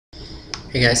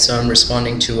Hey guys, so I'm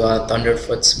responding to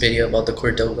Thunderfoot's video about the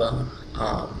Cordoba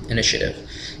initiative.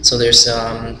 So there's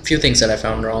a few things that I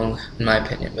found wrong, in my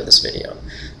opinion, with this video.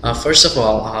 First of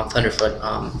all, Thunderfoot,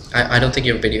 I don't think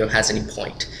your video has any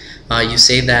point. You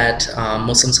say that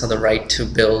Muslims have the right to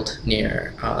build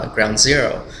near ground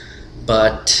zero,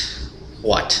 but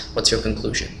what? What's your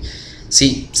conclusion?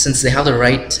 See, since they have the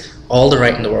right, all the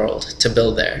right in the world to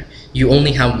build there, you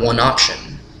only have one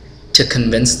option: to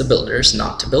convince the builders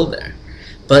not to build there.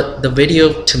 But the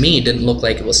video, to me, didn't look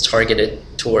like it was targeted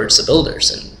towards the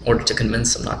builders in order to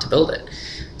convince them not to build it.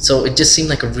 So it just seemed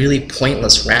like a really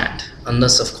pointless rant,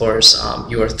 unless, of course,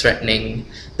 you are threatening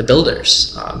the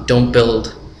builders. Don't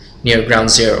build near ground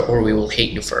zero or we will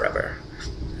hate you forever.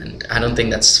 And I don't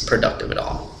think that's productive at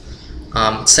all.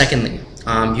 Secondly,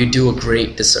 you do a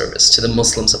great disservice to the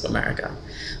Muslims of America.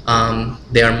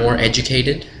 They are more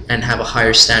educated and have a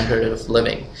higher standard of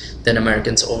living than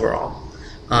Americans overall.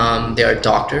 They are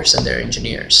doctors and they're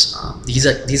engineers.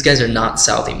 These guys are not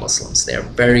Saudi Muslims. They are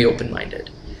very open-minded,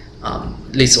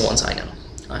 at least the ones I know,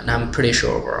 and I'm pretty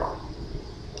sure overall.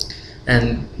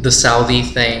 And the Saudi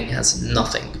thing has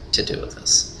nothing to do with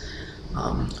this.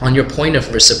 On your point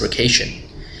of reciprocation,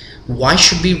 why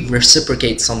should we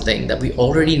reciprocate something that we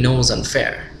already know is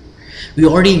unfair? We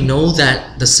already know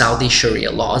that the Saudi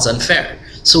Sharia law is unfair.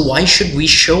 So why should we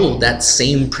show that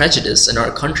same prejudice in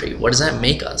our country? What does that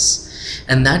make us?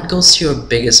 And that goes to your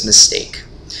biggest mistake.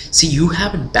 See, you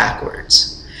have it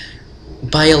backwards.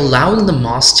 By allowing the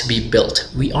mosque to be built,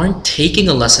 we aren't taking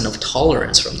a lesson of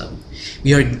tolerance from them.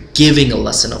 We are giving a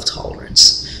lesson of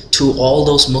tolerance to all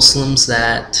those Muslims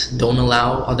that don't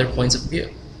allow other points of view.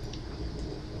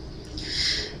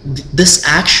 This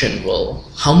action will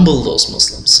humble those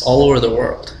Muslims all over the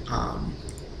world.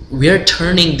 We are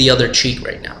turning the other cheek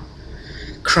right now.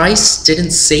 Christ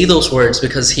didn't say those words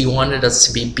because he wanted us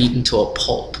to be beaten to a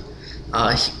pulp.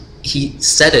 He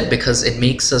said it because it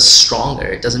makes us stronger.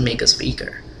 It doesn't make us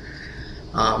weaker.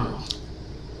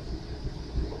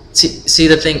 See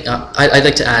the thing. I'd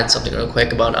like to add something real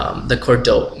quick about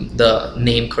the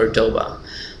name Cordoba.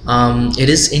 It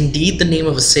is indeed the name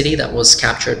of a city that was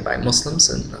captured by Muslims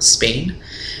in Spain.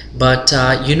 But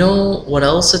you know what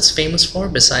else it's famous for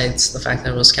besides the fact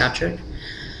that it was captured?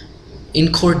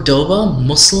 In Cordoba,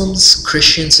 Muslims,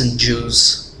 Christians, and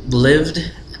Jews lived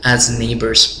as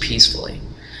neighbors peacefully.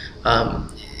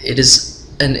 It is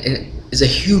a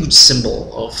huge symbol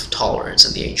of tolerance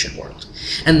in the ancient world.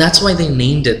 And that's why they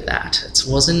named it that. It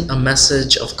wasn't a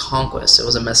message of conquest, it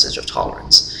was a message of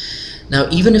tolerance. Now,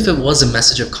 even if it was a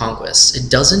message of conquest, it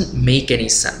doesn't make any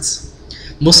sense.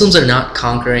 Muslims are not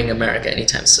conquering America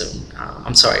anytime soon.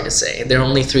 I'm sorry to say. They're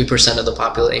only 3% of the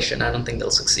population. I don't think they'll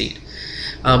succeed.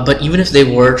 But even if they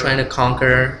were trying to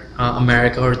conquer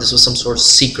America, or this was some sort of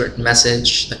secret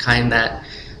message, the kind that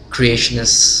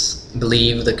creationists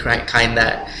believe, the kind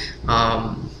that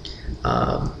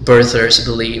birthers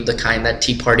believe, the kind that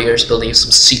Tea Partiers believe,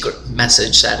 some secret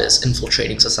message that is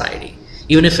infiltrating society,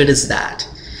 even if it is that,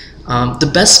 the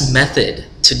best method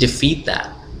to defeat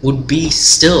that would be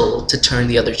still to turn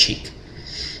the other cheek.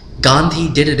 Gandhi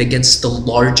did it against the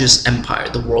largest empire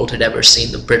the world had ever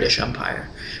seen, the British Empire.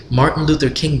 Martin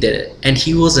Luther King did it, and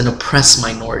he was an oppressed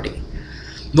minority.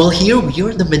 Well, here we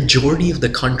are the majority of the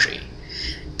country.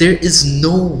 There is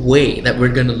no way that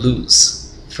we're going to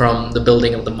lose from the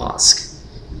building of the mosque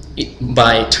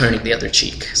by turning the other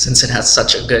cheek, since it has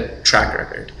such a good track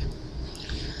record.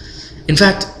 In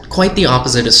fact, quite the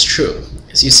opposite is true.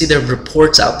 As you see, there are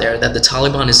reports out there that the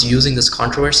Taliban is using this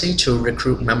controversy to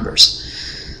recruit members.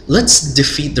 Let's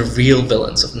defeat the real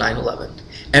villains of 9/11.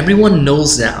 Everyone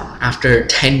knows now, after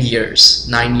 10 years,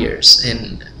 9 years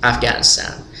in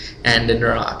Afghanistan and in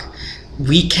Iraq,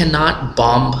 we cannot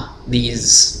bomb the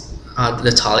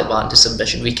Taliban to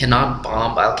submission. We cannot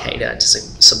bomb Al-Qaeda to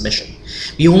submission.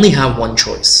 We only have one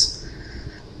choice.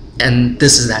 And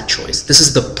this is that choice. This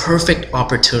is the perfect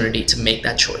opportunity to make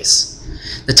that choice.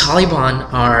 The Taliban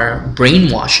are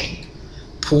brainwashing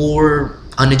poor,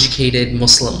 uneducated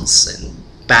Muslims in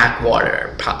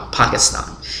backwater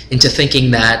Pakistan into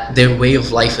thinking that their way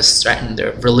of life is threatened,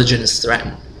 their religion is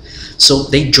threatened. So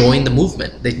they join the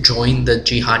movement, they join the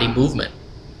jihadi movement.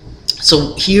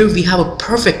 So here we have a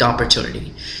perfect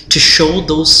opportunity to show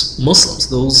those Muslims,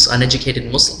 those uneducated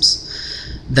Muslims,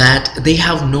 that they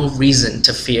have no reason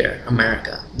to fear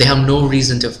America. They have no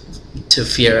reason to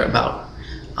fear about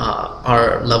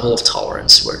our level of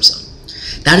tolerance towards them.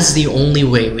 That is the only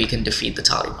way we can defeat the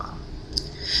Taliban.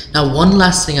 Now, one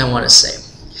last thing I want to say.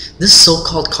 This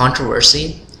so-called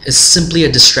controversy is simply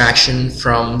a distraction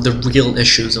from the real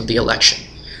issues of the election.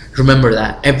 Remember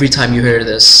that every time you hear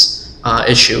this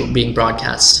issue being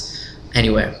broadcast.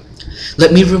 Anyway,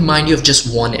 let me remind you of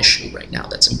just one issue right now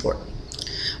that's important.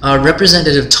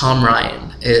 Representative Tom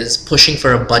Ryan is pushing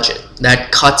for a budget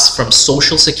that cuts from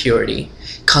Social Security,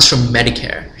 cuts from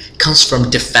Medicare, cuts from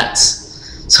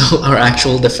defense, so our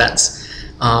actual defense,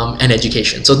 and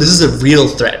education. So this is a real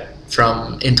threat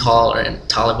from intolerant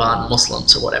Taliban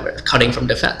Muslims or whatever, cutting from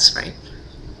defense, right?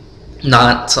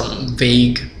 Not some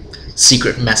vague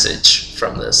secret message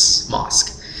from this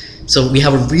mosque. So we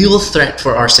have a real threat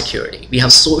for our security. We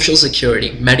have Social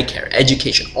Security, Medicare,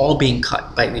 education, all being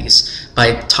cut by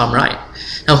Tom Ryan.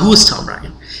 Now, who is Tom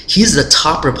Ryan? He's the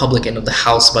top Republican of the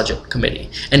House Budget Committee,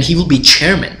 and he will be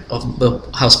chairman of the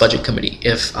House Budget Committee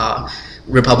if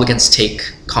Republicans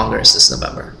take Congress this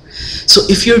November. So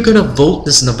if you're going to vote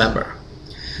this November,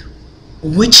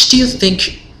 which of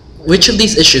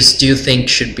these issues do you think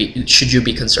should you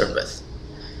be concerned with?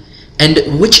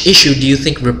 And which issue do you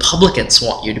think Republicans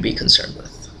want you to be concerned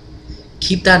with?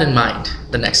 Keep that in mind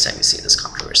the next time you see this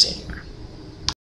controversy anywhere.